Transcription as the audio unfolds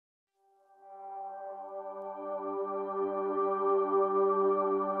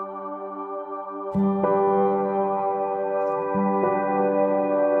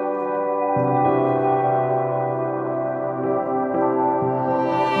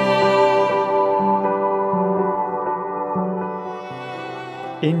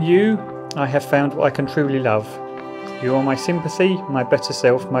In you, I have found what I can truly love. You are my sympathy, my better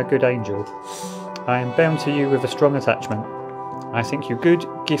self, my good angel. I am bound to you with a strong attachment. I think you good,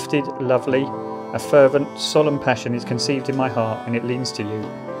 gifted, lovely. A fervent, solemn passion is conceived in my heart and it leans to you.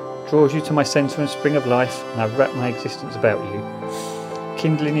 Draws you to my centre and spring of life, and I wrap my existence about you.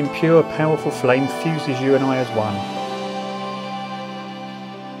 Kindling in pure, powerful flame fuses you and I as one.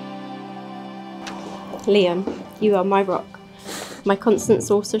 Liam, you are my rock, my constant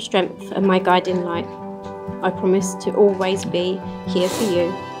source of strength and my guiding light. I promise to always be here for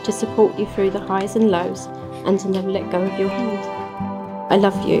you, to support you through the highs and lows, and to never let go of your hand. I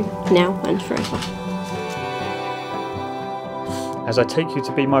love you, now and forever. As I take you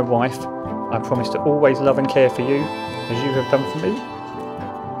to be my wife, I promise to always love and care for you, as you have done for me.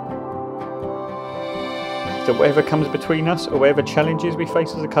 That whatever comes between us, or whatever challenges we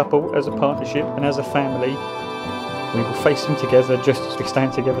face as a couple, as a partnership, and as a family, we will face them together just as we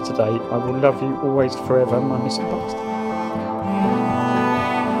stand together today. I will love you always forever, my missing bastard.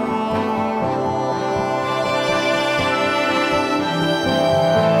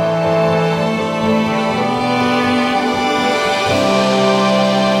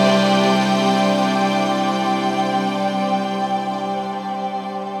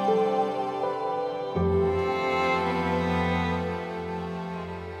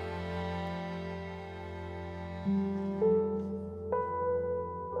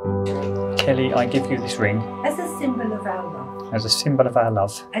 Kelly, I give you this ring as a symbol of our love. as a symbol of our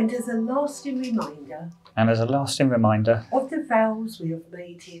love And as a lasting reminder. And as a lasting reminder of the vows we have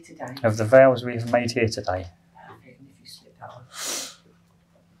made here today. Of the vows we have made here today. Perfect, and if you slip that on.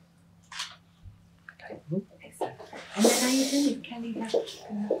 Okay. Excellent. And then Aidan, if Kelly has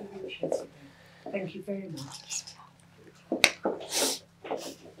another wishes. Thank you very much.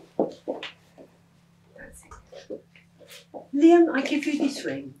 That's it. Liam, I give you this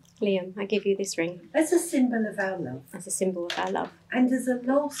ring. Liam, I give you this ring as a symbol of our love. as a symbol of our love. And as a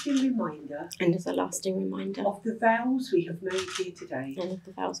lasting reminder. And as a lasting reminder. Of the vows we have made here today. And of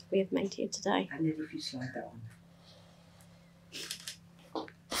the vows we have made here today. And then if you slide that on.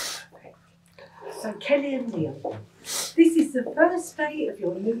 Okay. So Kelly and Liam, this is the first day of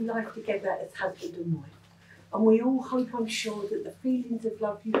your new life together as husband and wife. And we all hope, I'm sure, that the feelings of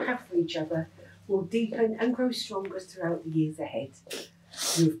love you have for each other will deepen and grow stronger throughout the years ahead.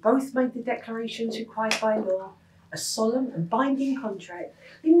 You have both made the declarations required by law, a solemn and binding contract,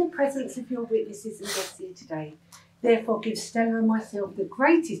 in the presence of your witnesses and guests here today. Therefore, give Stella and myself the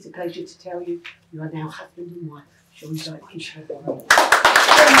greatest of pleasure to tell you you are now husband and wife. Shall we like each other?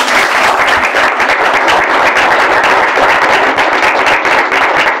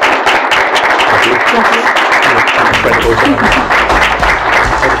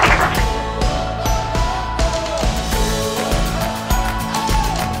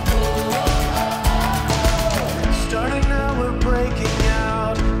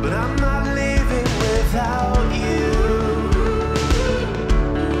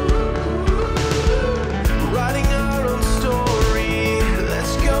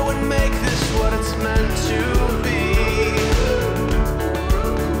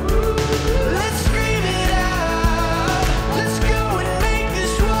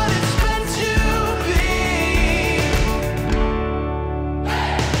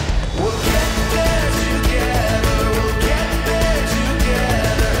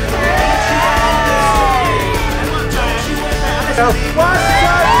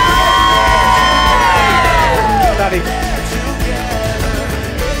 Daddy.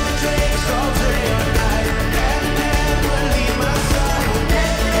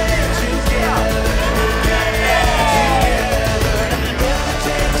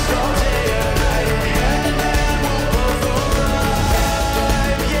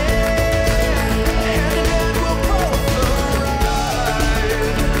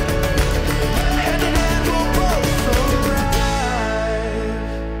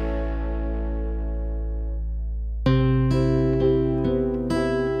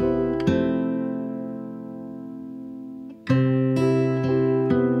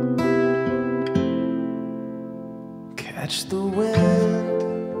 Catch the wind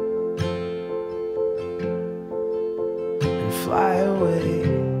and fly away.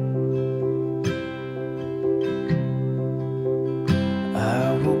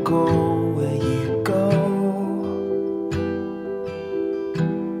 I will go where you go,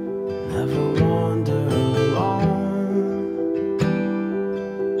 never wander alone.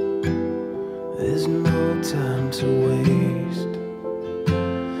 There's no time to waste,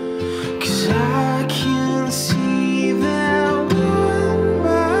 'cause I can see that one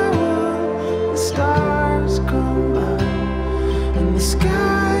by one the stars come out and the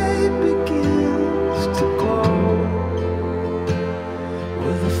sky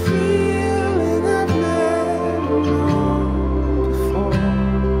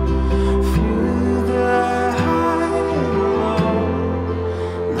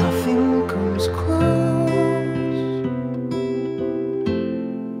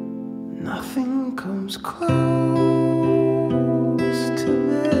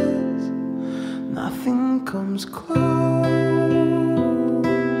comes close.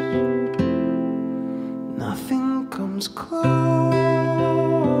 Nothing comes close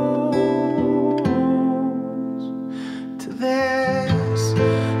to this.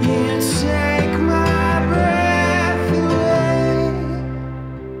 You take my breath away,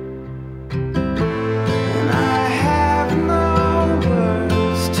 and I have no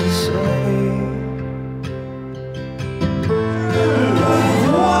words to say.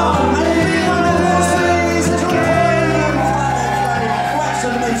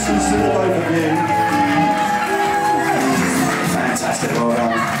 Congratulations to the both of you. Fantastic, well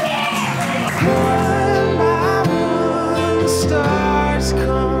done. One by one, stars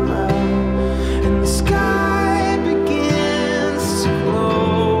come out, and the sky begins to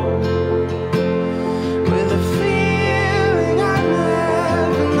glow with a feeling I've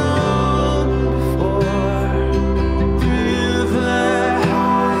never known before. Through the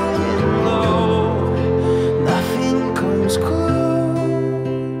high and low, nothing comes close.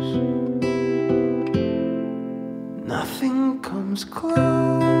 Nothing comes close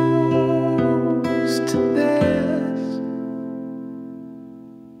to this.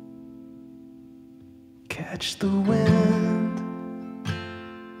 Catch the wind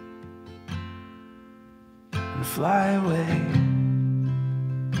and fly away.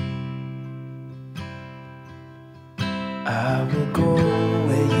 I will go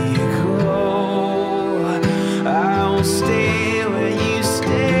where you go. I will stay where you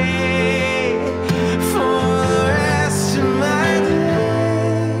stay for the rest of my days.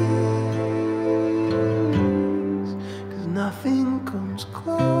 'Cause nothing comes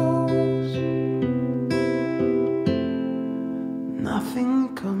close. Nothing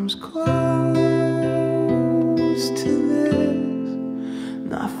comes close to this.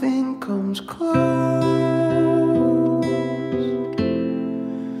 Nothing comes close.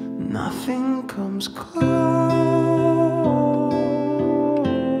 Nothing comes close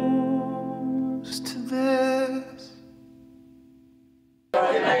to this.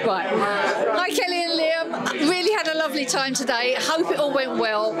 Right. Hi Kelly and Liam. Really had a lovely time today. Hope it all went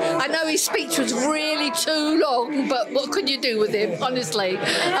well. I know his speech was really too long, but what could you do with him, honestly?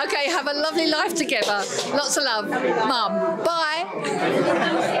 Okay, have a lovely life together. Lots of love. Mum. Bye.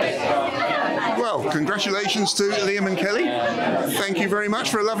 Well, congratulations to Liam and Kelly. Thank you very much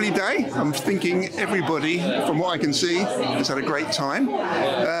for a lovely day. I'm thinking everybody, from what I can see, has had a great time.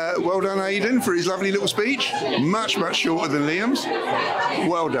 Well done, Aidan, for his lovely little speech. Much, much shorter than Liam's.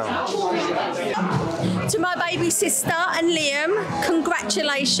 Well done. To my baby sister and Liam,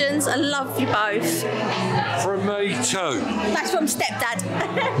 congratulations. I love you both. From me too. That's from stepdad.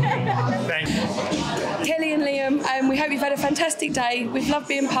 Thank you. Kelly and Liam, we hope you've had a fantastic day. We've loved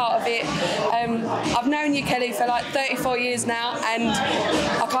being part of it. I've known you, Kelly, for like 34 years now, and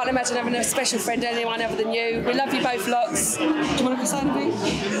I can't imagine having a special friend, anyone other than you. We love you both lots. Do you want to say anything?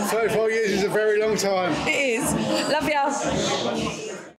 34 years is a very long time. It is. Love ya.